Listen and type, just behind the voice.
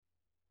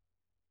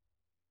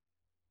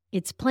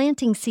It's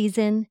planting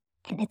season,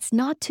 and it's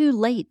not too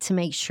late to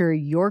make sure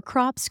your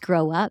crops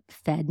grow up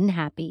fed and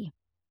happy.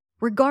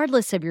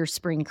 Regardless of your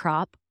spring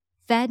crop,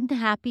 Fed and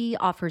Happy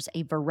offers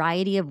a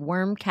variety of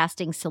worm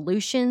casting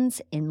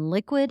solutions in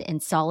liquid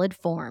and solid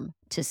form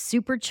to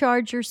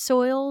supercharge your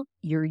soil,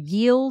 your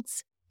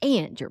yields,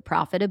 and your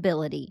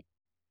profitability.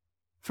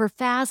 For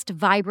fast,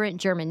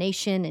 vibrant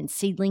germination and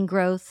seedling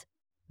growth,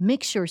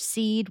 mix your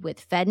seed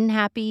with Fed and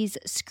Happy's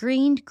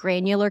screened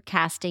granular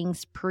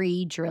castings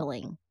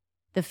pre-drilling.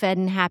 The Fed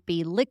and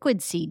Happy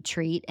liquid seed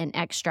treat and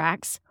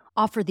extracts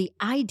offer the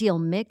ideal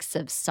mix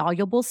of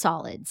soluble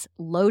solids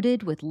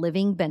loaded with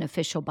living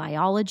beneficial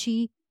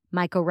biology,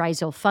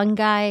 mycorrhizal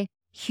fungi,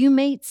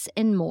 humates,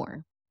 and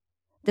more.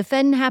 The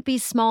Fed and Happy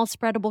small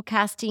spreadable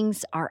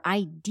castings are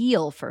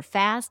ideal for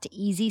fast,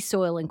 easy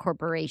soil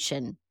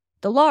incorporation.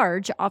 The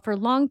large offer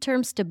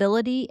long-term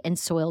stability and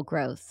soil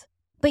growth.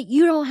 But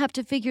you don't have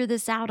to figure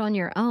this out on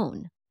your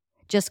own.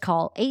 Just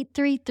call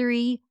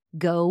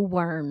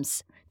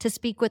 833-GO-WORMS to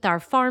speak with our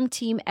farm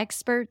team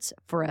experts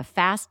for a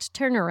fast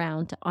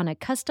turnaround on a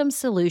custom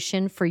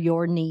solution for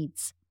your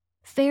needs.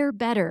 Fare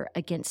better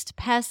against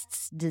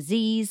pests,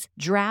 disease,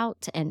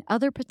 drought, and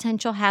other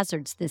potential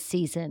hazards this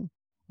season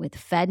with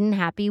Fed and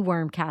Happy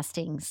worm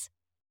castings.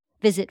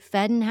 Visit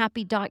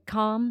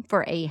fedandhappy.com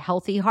for a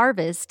healthy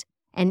harvest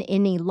and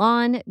any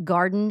lawn,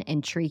 garden,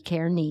 and tree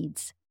care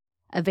needs.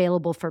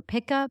 Available for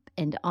pickup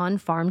and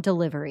on-farm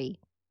delivery.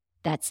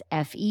 That's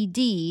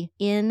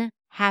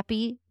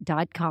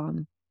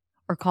FEDNhappy.com.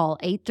 Or call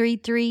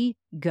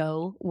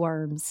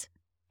 833-GO-WORMS.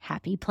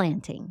 Happy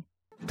planting.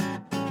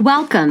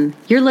 Welcome.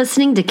 You're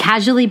listening to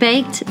Casually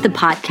Baked, the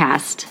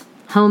podcast.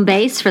 Home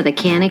base for the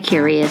canna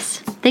curious.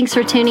 Thanks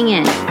for tuning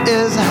in.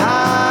 It's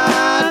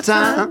high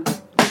time.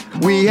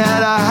 We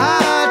had a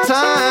high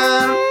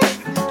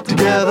time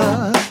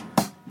together.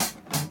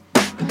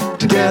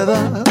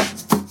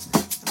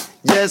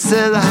 Yes,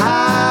 it's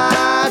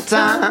high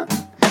time.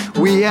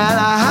 We had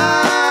a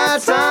high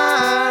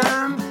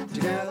time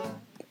together.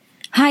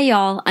 Hi,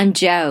 y'all. I'm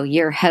Joe,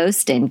 your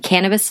host and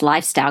cannabis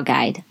lifestyle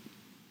guide.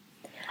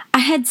 I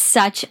had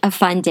such a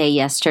fun day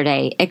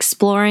yesterday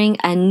exploring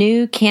a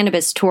new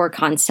cannabis tour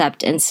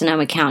concept in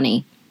Sonoma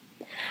County.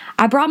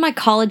 I brought my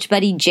college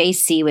buddy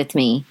JC with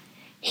me.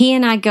 He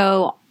and I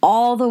go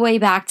all the way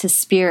back to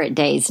Spirit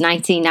Days,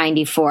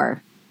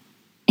 1994.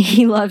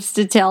 He loves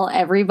to tell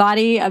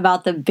everybody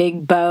about the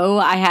big bow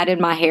I had in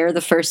my hair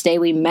the first day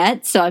we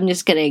met, so I'm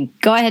just going to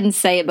go ahead and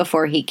say it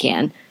before he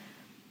can.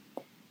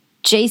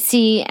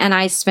 JC and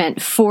I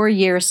spent 4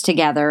 years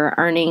together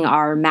earning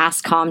our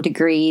mass comm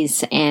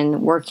degrees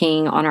and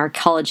working on our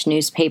college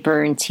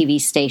newspaper and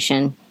TV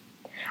station.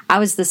 I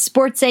was the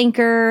sports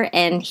anchor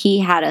and he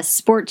had a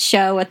sports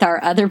show with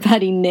our other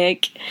buddy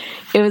Nick.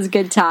 It was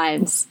good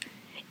times.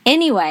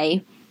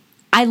 Anyway,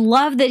 I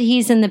love that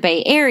he's in the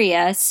Bay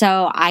Area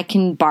so I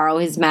can borrow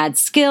his mad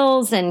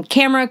skills and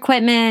camera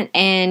equipment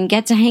and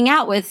get to hang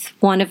out with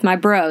one of my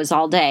bros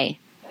all day.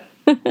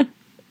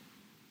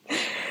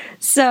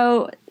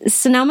 So,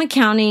 Sonoma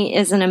County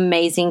is an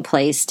amazing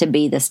place to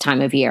be this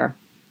time of year.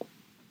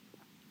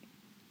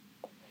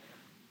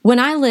 When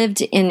I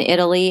lived in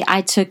Italy,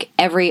 I took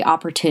every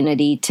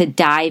opportunity to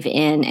dive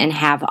in and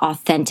have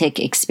authentic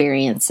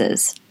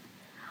experiences.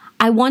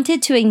 I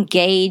wanted to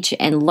engage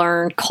and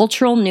learn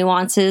cultural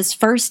nuances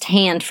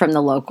firsthand from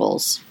the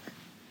locals.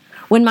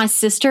 When my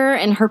sister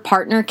and her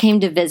partner came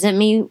to visit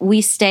me,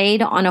 we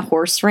stayed on a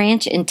horse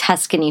ranch in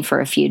Tuscany for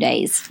a few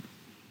days.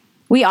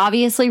 We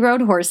obviously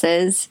rode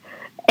horses,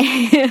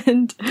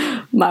 and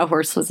my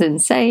horse was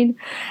insane,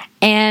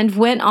 and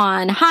went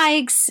on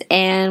hikes,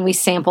 and we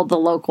sampled the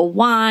local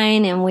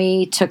wine, and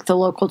we took the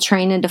local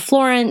train into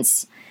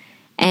Florence.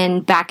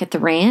 And back at the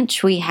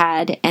ranch, we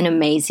had an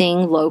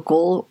amazing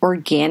local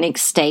organic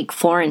steak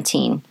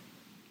Florentine.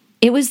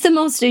 It was the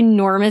most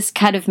enormous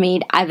cut of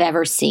meat I've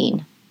ever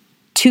seen.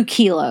 2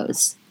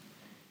 kilos.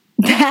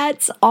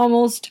 That's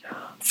almost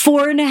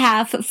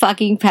 4.5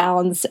 fucking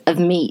pounds of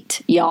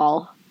meat,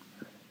 y'all.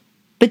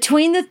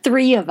 Between the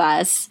three of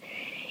us,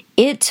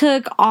 it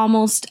took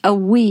almost a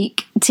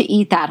week to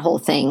eat that whole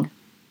thing.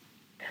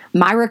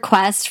 My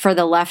request for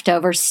the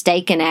leftover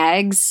steak and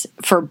eggs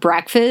for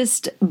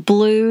breakfast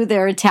blew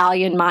their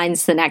Italian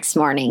minds the next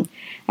morning.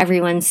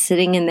 Everyone's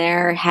sitting in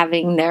there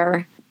having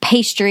their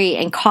pastry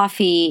and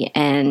coffee,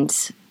 and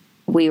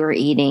we were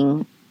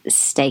eating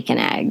steak and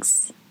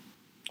eggs.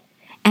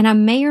 And I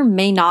may or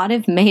may not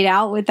have made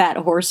out with that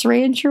horse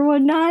rancher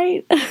one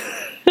night.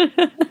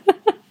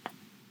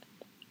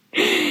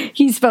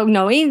 He spoke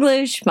no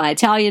English. My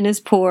Italian is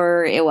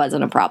poor. It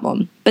wasn't a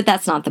problem. But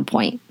that's not the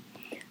point.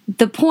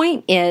 The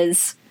point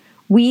is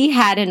we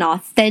had an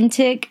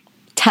authentic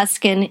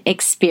Tuscan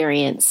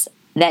experience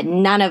that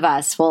none of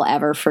us will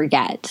ever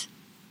forget.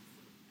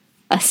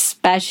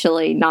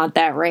 Especially not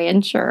that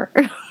rancher.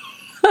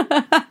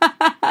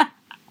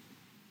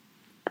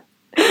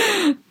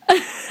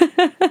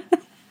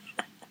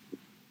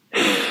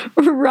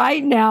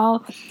 Right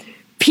now,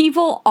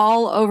 people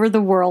all over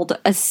the world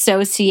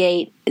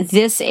associate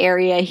this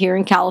area here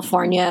in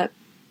California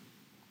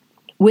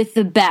with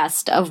the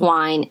best of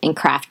wine and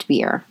craft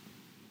beer.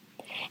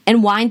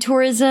 And wine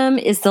tourism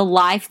is the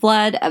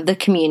lifeblood of the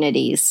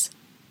communities.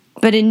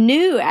 But a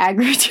new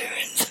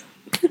agritourism...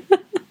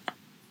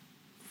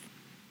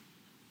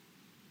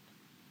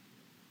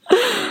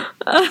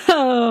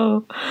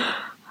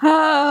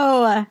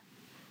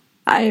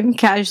 I am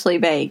casually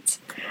baked.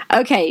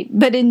 Okay,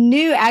 but a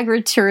new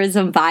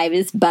agritourism vibe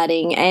is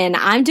budding, and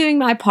I'm doing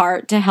my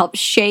part to help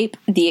shape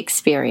the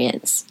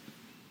experience.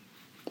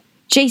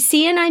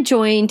 JC and I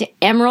joined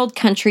Emerald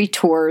Country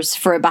Tours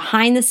for a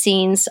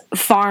behind-the-scenes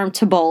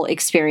farm-to-bowl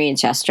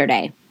experience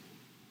yesterday.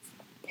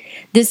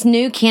 This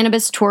new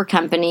cannabis tour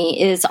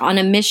company is on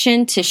a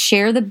mission to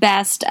share the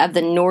best of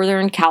the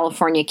Northern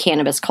California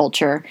cannabis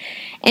culture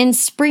and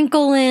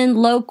sprinkle in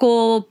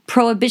local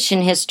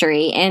prohibition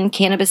history and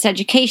cannabis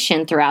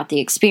education throughout the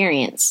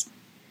experience.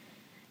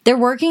 They're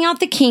working out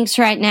the kinks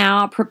right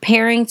now,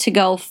 preparing to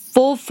go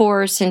full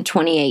force in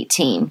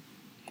 2018.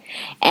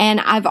 And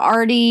I've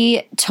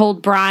already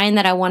told Brian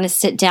that I want to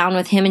sit down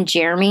with him and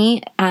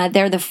Jeremy.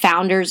 They're the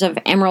founders of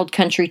Emerald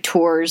Country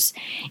Tours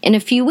in a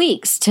few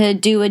weeks to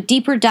do a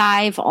deeper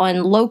dive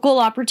on local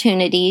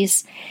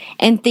opportunities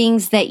and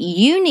things that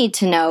you need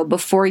to know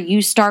before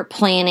you start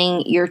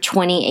planning your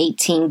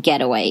 2018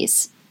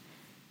 getaways.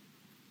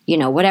 You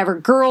know, whatever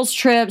girls'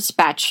 trips,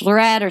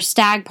 bachelorette or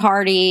stag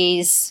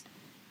parties,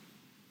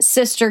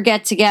 sister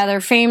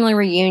get-together, family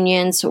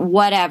reunions,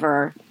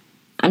 whatever.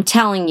 I'm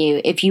telling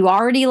you, if you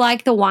already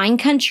like the wine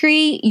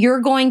country, you're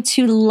going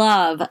to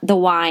love the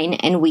wine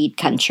and weed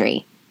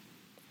country.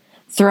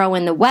 Throw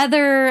in the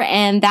weather,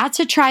 and that's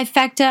a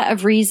trifecta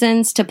of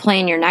reasons to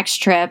plan your next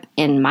trip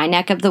in my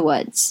neck of the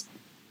woods.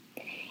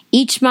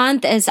 Each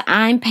month, as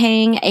I'm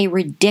paying a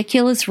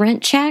ridiculous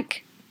rent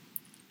check,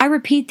 I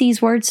repeat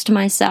these words to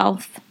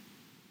myself: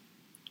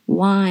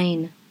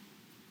 wine,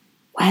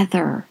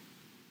 weather,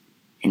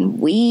 and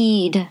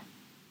weed.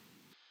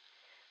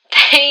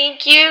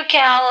 Thank you,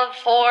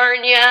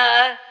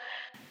 California.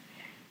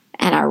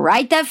 And I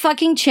write that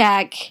fucking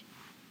check,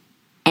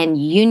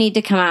 and you need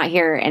to come out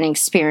here and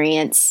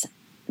experience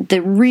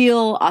the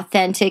real,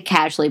 authentic,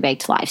 casually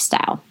baked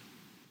lifestyle.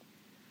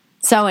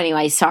 So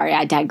anyway, sorry,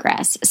 I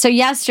digress. So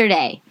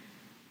yesterday,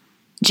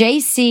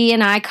 JC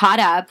and I caught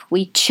up.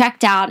 We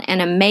checked out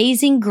an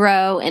amazing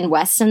grow in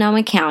West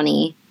Sonoma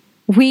County.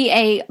 We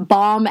ate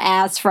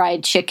bomb-ass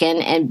fried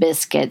chicken and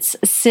biscuits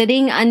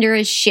sitting under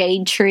a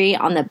shade tree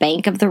on the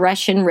bank of the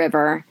Russian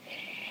River.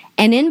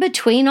 And in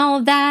between all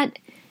of that,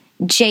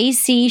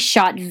 JC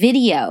shot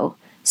video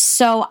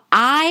so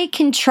I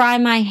can try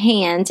my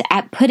hand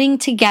at putting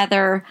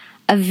together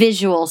a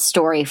visual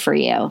story for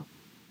you.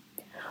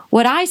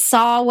 What I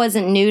saw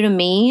wasn't new to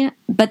me,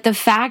 but the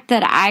fact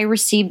that I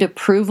received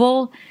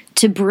approval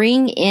to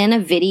bring in a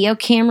video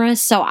camera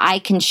so I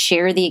can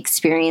share the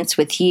experience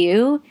with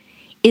you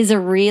is a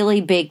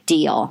really big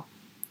deal,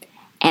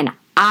 and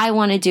I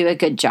want to do a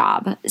good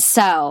job.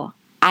 So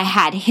I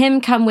had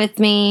him come with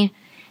me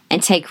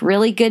and take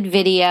really good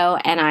video,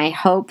 and I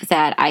hope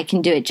that I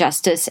can do it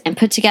justice and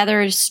put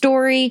together a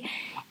story,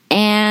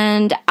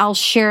 and I'll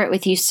share it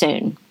with you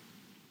soon.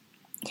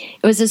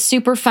 It was a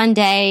super fun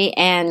day,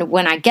 and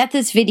when I get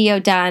this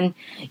video done,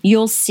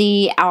 you'll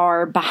see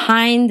our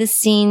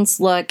behind-the-scenes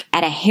look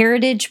at a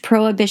heritage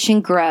prohibition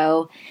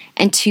grow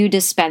and 2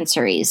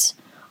 dispensaries.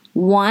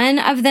 One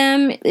of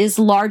them is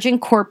large and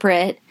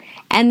corporate,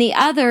 and the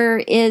other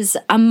is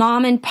a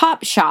mom and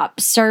pop shop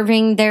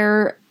serving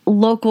their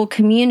local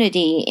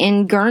community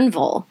in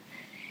Guerneville.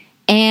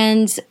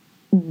 And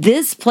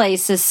this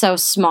place is so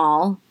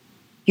small,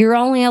 you're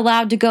only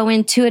allowed to go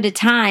in 2 at a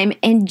time,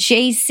 and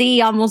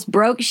JC almost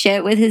broke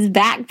shit with his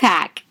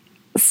backpack.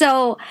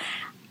 So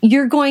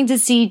you're going to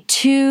see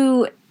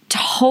 2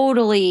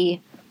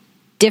 totally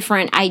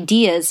different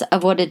ideas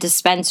of what a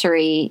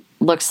dispensary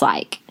looks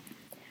like.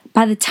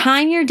 By the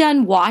time you're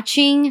done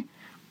watching,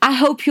 I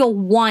hope you'll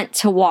want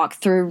to walk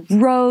through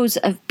rows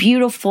of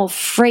beautiful,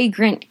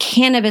 fragrant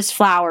cannabis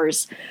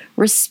flowers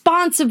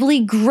responsibly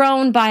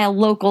grown by a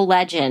local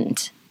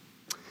legend.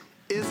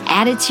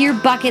 Add it to your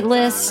bucket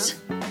list,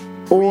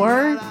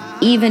 or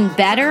even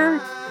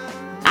better,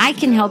 I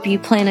can help you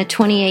plan a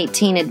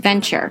 2018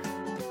 adventure.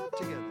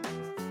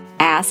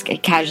 Ask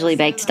at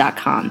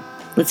casuallybaked.com.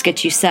 Let's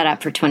get you set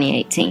up for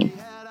 2018.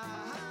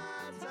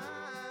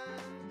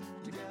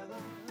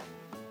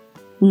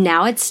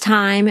 Now it's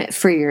time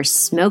for your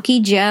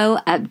Smokey Joe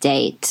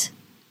update.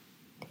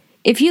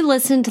 If you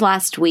listened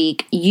last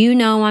week, you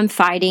know I'm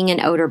fighting an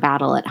odor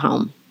battle at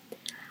home.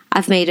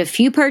 I've made a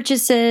few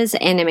purchases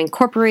and am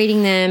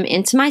incorporating them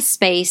into my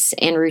space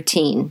and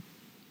routine.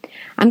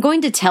 I'm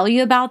going to tell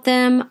you about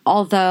them,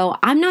 although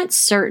I'm not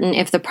certain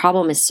if the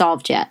problem is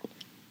solved yet.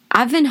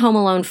 I've been home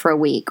alone for a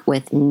week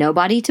with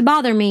nobody to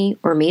bother me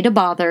or me to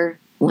bother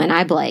when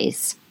I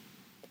blaze.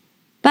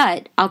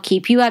 But I'll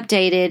keep you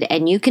updated,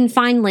 and you can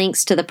find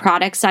links to the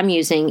products I'm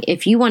using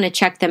if you want to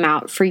check them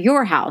out for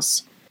your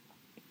house.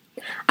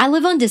 I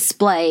live on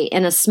display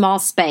in a small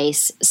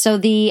space, so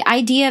the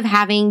idea of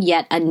having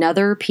yet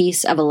another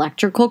piece of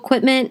electrical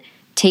equipment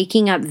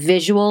taking up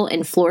visual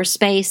and floor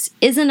space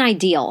isn't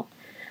ideal.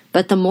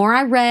 But the more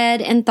I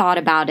read and thought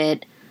about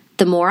it,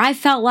 the more I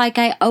felt like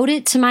I owed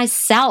it to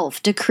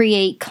myself to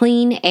create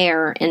clean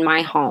air in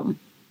my home.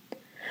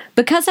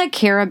 Because I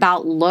care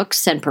about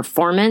looks and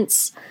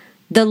performance,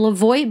 the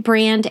Levoit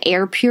brand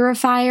air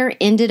purifier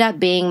ended up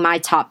being my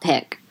top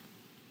pick.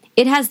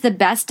 It has the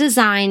best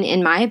design,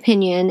 in my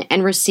opinion,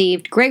 and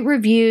received great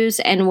reviews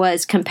and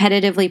was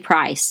competitively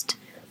priced.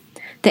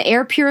 The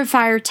air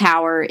purifier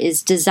tower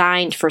is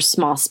designed for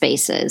small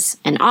spaces,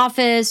 an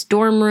office,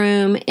 dorm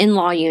room,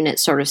 in-law unit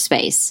sort of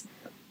space.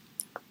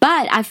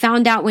 But I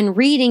found out when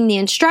reading the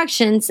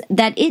instructions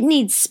that it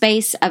needs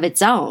space of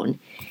its own.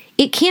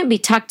 It can't be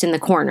tucked in the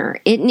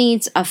corner. It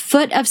needs a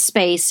foot of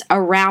space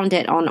around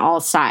it on all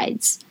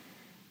sides.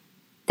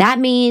 That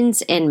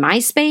means in my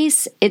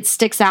space, it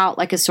sticks out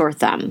like a sore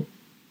thumb.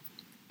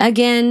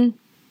 Again,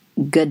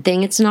 good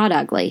thing it's not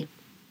ugly.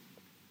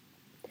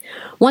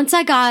 Once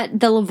I got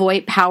the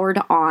Levoit powered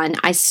on,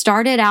 I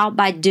started out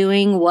by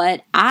doing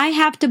what I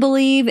have to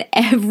believe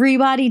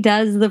everybody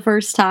does the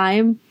first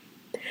time.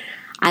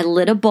 I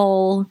lit a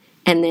bowl,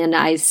 and then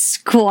I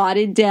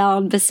squatted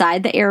down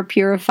beside the air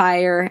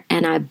purifier,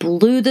 and I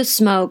blew the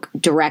smoke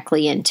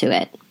directly into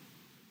it.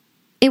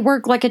 It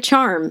worked like a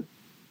charm,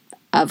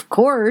 of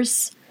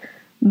course,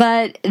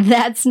 but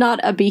that's not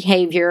a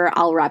behavior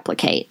I'll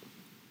replicate.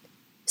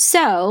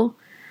 So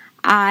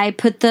I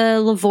put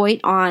the Levoit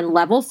on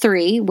level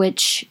 3,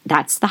 which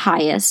that's the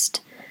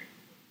highest,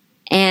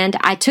 and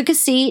I took a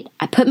seat,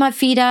 I put my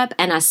feet up,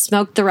 and I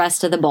smoked the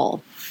rest of the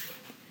bowl.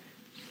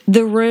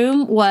 The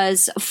room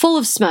was full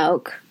of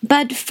smoke,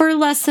 but for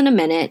less than a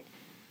minute.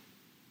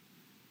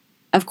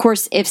 Of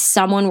course, if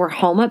someone were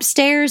home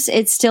upstairs,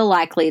 it's still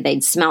likely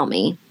they'd smell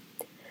me.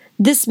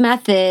 This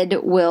method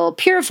will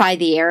purify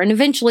the air and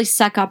eventually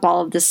suck up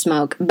all of the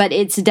smoke, but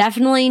it's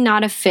definitely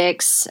not a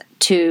fix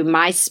to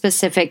my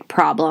specific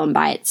problem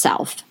by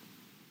itself.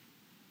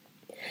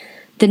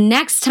 The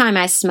next time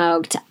I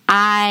smoked,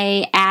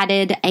 I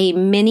added a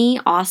mini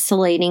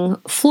oscillating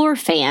floor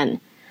fan,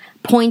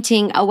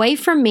 pointing away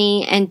from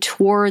me and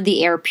toward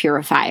the air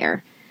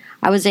purifier.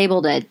 I was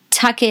able to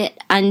tuck it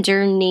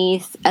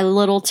underneath a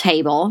little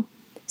table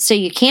so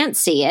you can't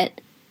see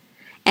it.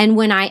 And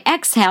when I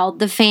exhaled,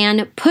 the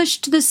fan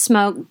pushed the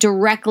smoke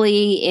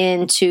directly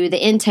into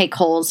the intake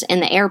holes in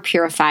the air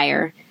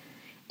purifier,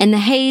 and the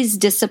haze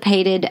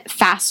dissipated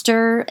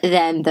faster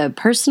than the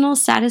personal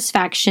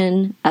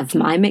satisfaction of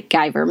my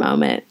MacGyver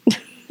moment.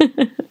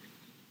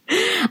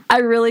 I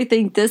really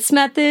think this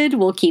method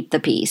will keep the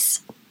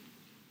peace.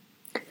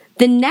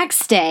 The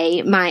next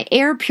day, my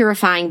air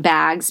purifying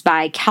bags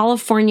by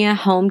California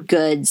Home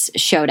Goods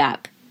showed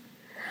up.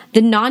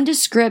 The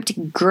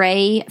nondescript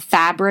gray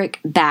fabric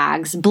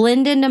bags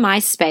blend into my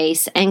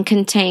space and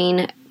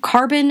contain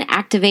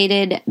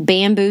carbon-activated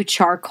bamboo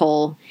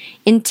charcoal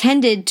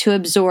intended to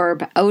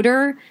absorb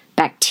odor,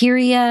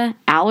 bacteria,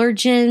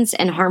 allergens,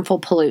 and harmful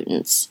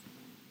pollutants.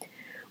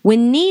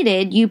 When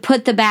needed, you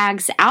put the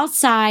bags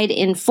outside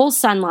in full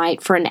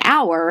sunlight for an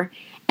hour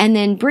and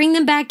then bring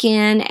them back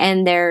in,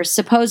 and they're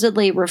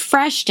supposedly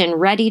refreshed and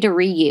ready to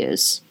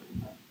reuse.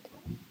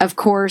 Of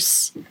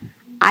course,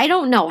 I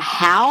don't know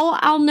how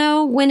I'll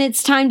know when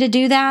it's time to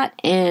do that,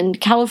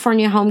 and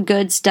California Home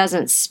Goods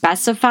doesn't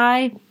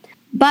specify,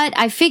 but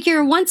I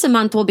figure once a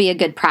month will be a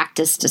good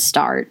practice to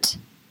start.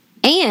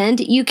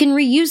 And you can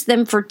reuse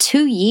them for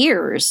 2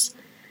 years.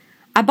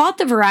 I bought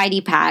the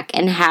variety pack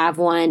and have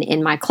one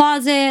in my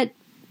closet,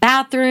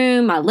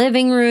 bathroom, my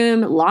living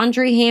room,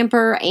 laundry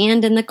hamper,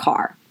 and in the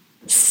car.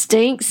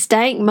 Stink,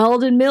 stank,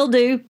 mold, and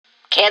mildew.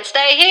 Can't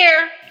stay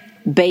here.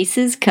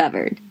 Bases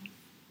covered.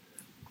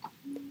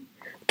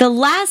 The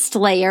last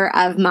layer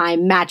of my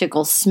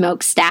magical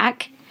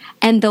smokestack,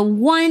 and the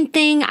one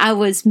thing I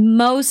was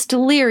most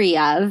leery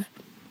of,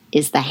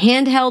 is the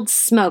handheld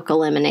smoke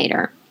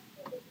eliminator.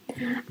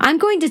 I'm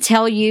going to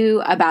tell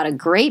you about a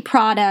great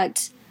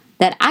product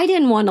that I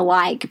didn't want to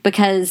like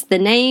because the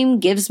name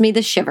gives me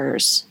the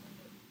shivers.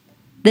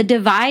 The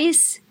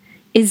device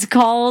is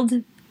called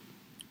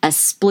a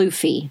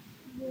sploofie.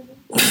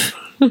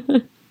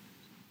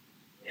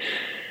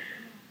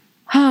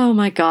 Oh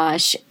my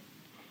gosh.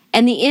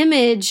 And the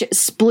image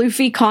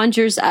sploofie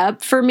conjures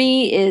up for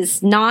me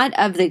is not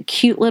of the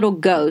cute little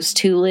ghost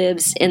who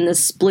lives in the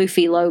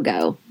sploofie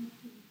logo.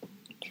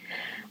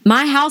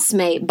 My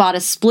housemate bought a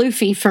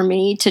sploofie for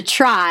me to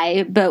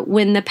try, but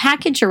when the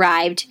package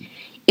arrived,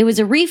 it was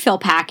a refill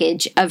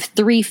package of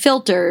 3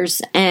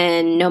 filters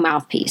and no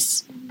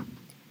mouthpiece.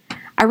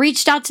 I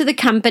reached out to the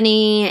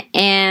company,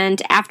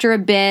 and after a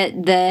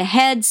bit, the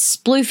head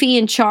sploofie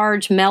in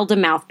charge mailed a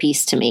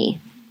mouthpiece to me.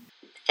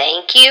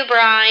 Thank you,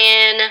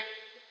 Brian.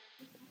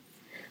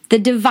 The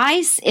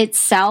device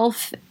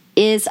itself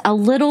is a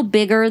little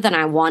bigger than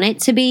I want it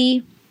to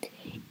be.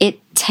 It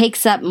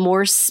takes up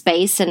more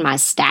space in my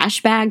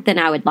stash bag than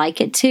I would like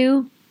it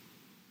to.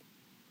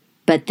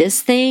 But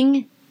this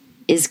thing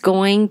is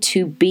going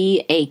to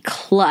be a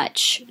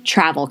clutch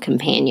travel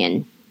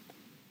companion.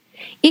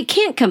 It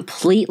can't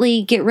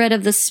completely get rid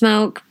of the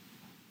smoke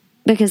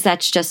because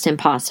that's just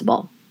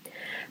impossible.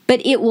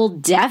 but it will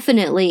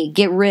definitely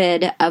get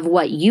rid of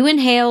what you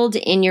inhaled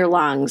in your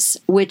lungs,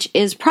 which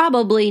is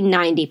probably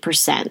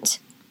 90%.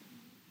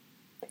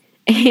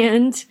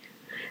 And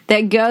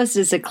that ghost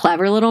is a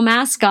clever little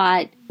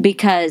mascot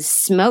because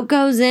smoke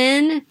goes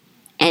in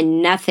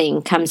and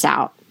nothing comes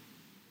out.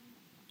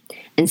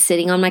 And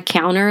sitting on my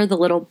counter, the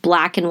little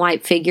black and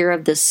white figure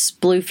of the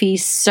Sploofy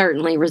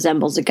certainly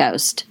resembles a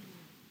ghost.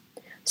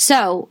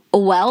 So,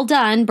 well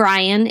done,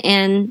 Brian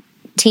and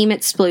team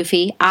at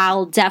Sploofy.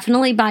 I'll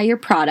definitely buy your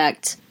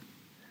product,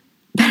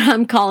 but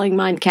I'm calling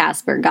mine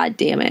Casper, god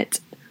damn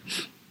it.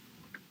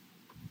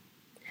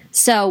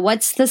 So,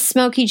 what's the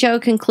Smokey Joe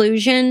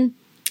conclusion?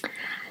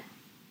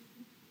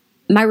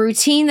 My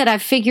routine that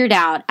I've figured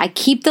out, I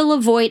keep the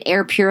Levoit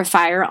air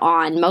purifier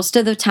on most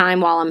of the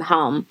time while I'm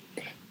home.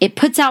 It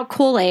puts out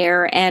cool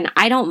air, and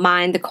I don't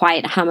mind the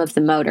quiet hum of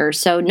the motor,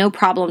 so no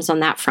problems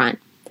on that front.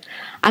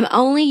 I'm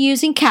only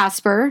using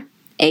Casper,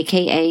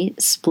 aka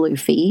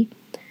Sploofy,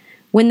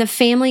 when the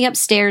family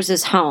upstairs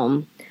is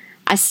home.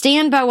 I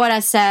stand by what I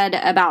said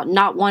about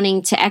not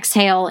wanting to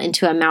exhale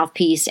into a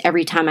mouthpiece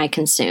every time I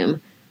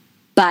consume,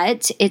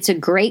 but it's a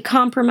great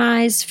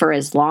compromise for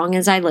as long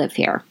as I live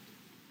here.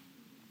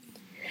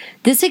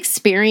 This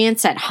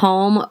experience at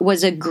home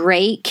was a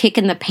great kick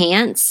in the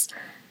pants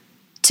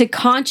to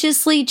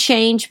consciously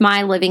change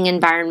my living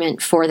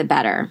environment for the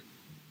better.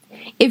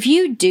 If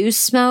you do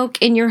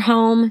smoke in your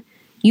home,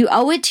 you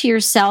owe it to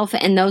yourself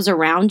and those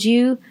around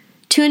you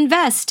to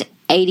invest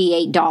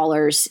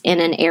 $88 in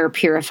an air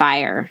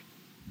purifier.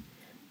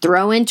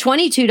 Throw in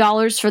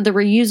 $22 for the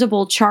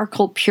reusable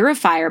charcoal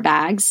purifier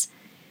bags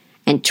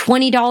and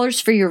 $20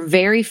 for your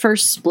very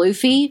first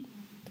Sploofy,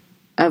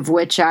 of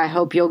which I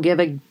hope you'll give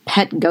a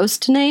pet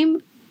ghost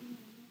name.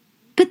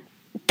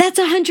 That's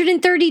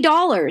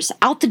 $130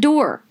 out the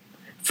door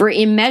for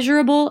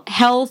immeasurable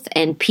health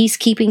and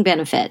peacekeeping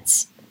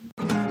benefits.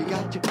 You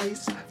got your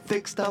place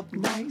fixed up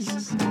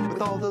nice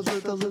with all those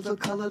little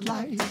colored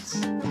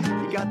lights.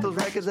 You got those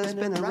records that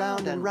spin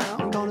around and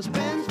round. Gonna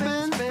spin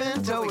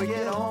till we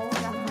get home.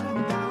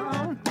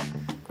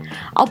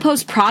 I'll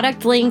post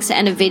product links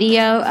and a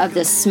video of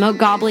the smoke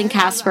gobbling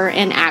Casper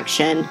in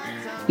action.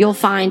 You'll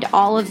find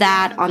all of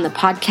that on the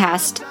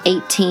Podcast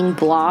 18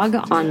 blog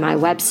on my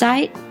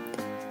website,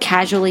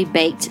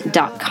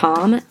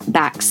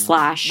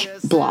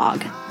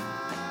 casuallybaked.com/blog.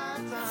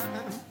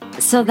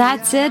 So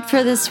that's it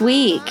for this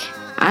week.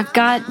 I've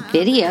got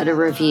video to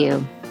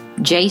review.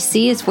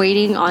 JC is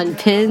waiting on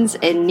pins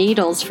and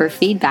needles for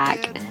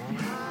feedback.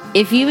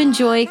 If you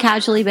enjoy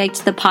Casually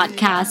Baked the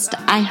podcast,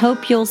 I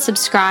hope you'll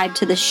subscribe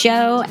to the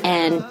show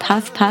and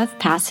puff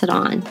pass it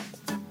on.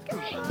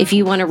 If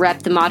you want to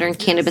rep the modern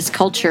cannabis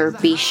culture,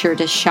 be sure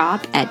to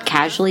shop at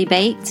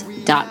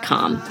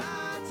casuallybaked.com.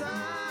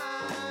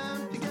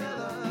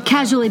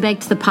 Casually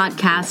Baked the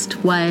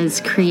podcast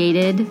was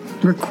created,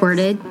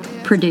 recorded,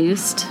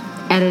 produced,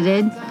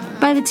 edited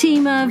by the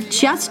team of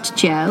Just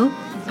Joe.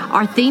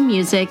 Our theme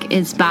music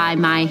is by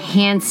my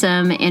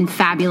handsome and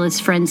fabulous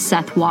friend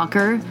Seth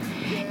Walker.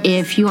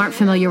 If you aren't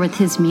familiar with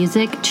his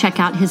music, check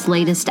out his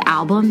latest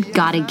album,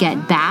 Gotta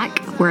Get Back,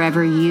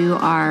 wherever you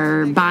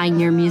are buying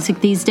your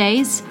music these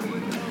days.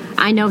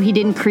 I know he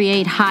didn't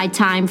create High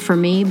Time for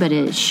me, but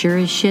it sure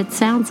as shit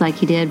sounds like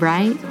he did,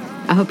 right?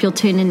 I hope you'll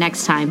tune in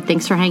next time.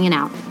 Thanks for hanging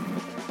out.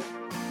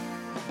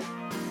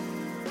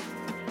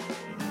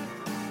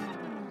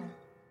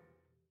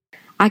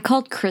 I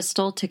called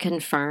Crystal to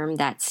confirm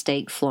that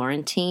steak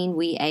Florentine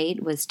we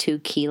ate was 2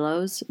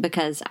 kilos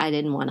because I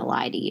didn't want to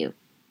lie to you.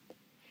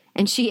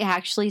 And she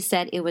actually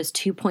said it was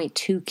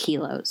 2.2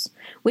 kilos,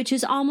 which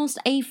is almost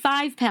a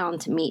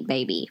 5-pound meat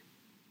baby.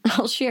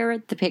 I'll share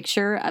the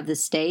picture of the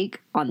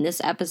steak on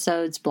this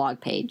episode's blog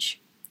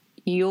page.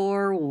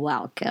 You're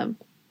welcome.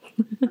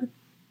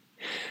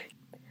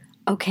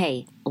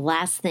 Okay,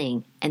 last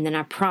thing, and then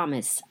I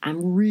promise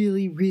I'm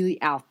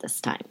really out this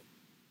time.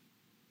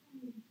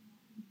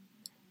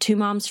 2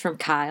 moms from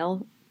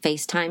Kyle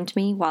FaceTimed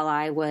me while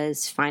I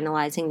was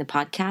finalizing the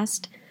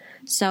podcast,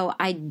 so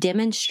I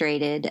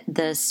demonstrated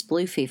the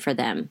Sploofy for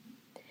them.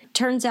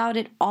 Turns out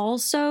it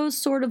also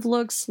sort of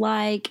looks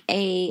like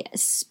a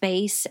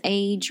space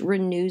age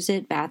Renews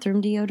It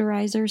bathroom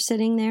deodorizer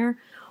sitting there,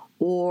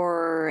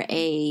 or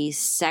a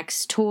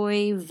sex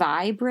toy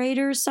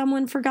vibrator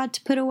someone forgot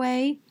to put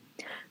away.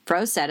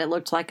 Fro said it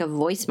looked like a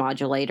voice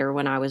modulator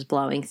when I was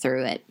blowing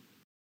through it.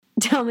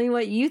 Tell me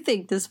what you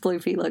think the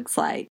Sploofy looks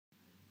like.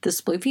 The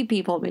Sploofy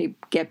people may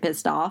get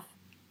pissed off.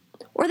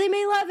 Or they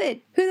may love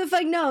it. Who the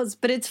fuck knows?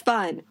 But it's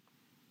fun.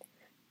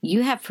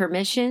 You have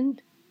permission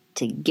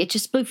to get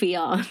your Sploofy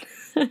on.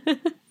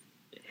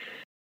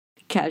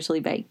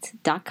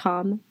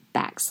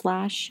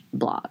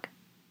 casuallybaked.com/blog.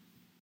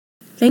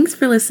 Thanks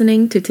for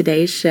listening to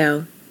today's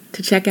show.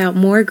 To check out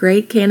more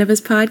great cannabis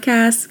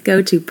podcasts,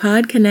 go to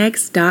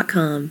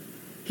podconnects.com.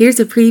 Here's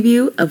a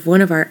preview of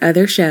one of our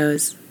other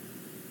shows.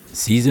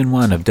 Season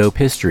 1 of Dope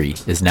History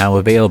is now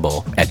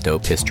available at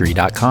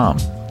dopehistory.com.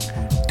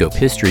 Dope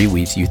History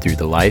weaves you through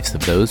the lives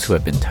of those who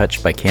have been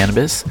touched by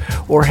cannabis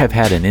or have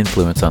had an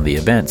influence on the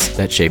events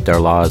that shaped our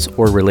laws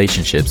or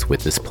relationships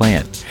with this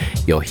plant.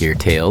 You'll hear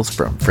tales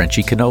from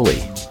Frenchie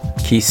Cannoli,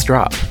 Keith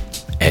Strop,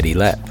 Eddie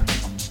Lepp,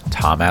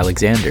 Tom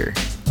Alexander,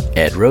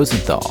 Ed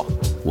Rosenthal,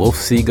 Wolf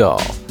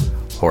Seagal,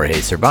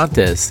 Jorge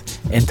Cervantes,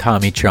 and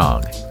Tommy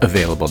Chong.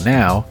 Available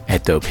now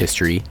at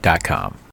dopehistory.com.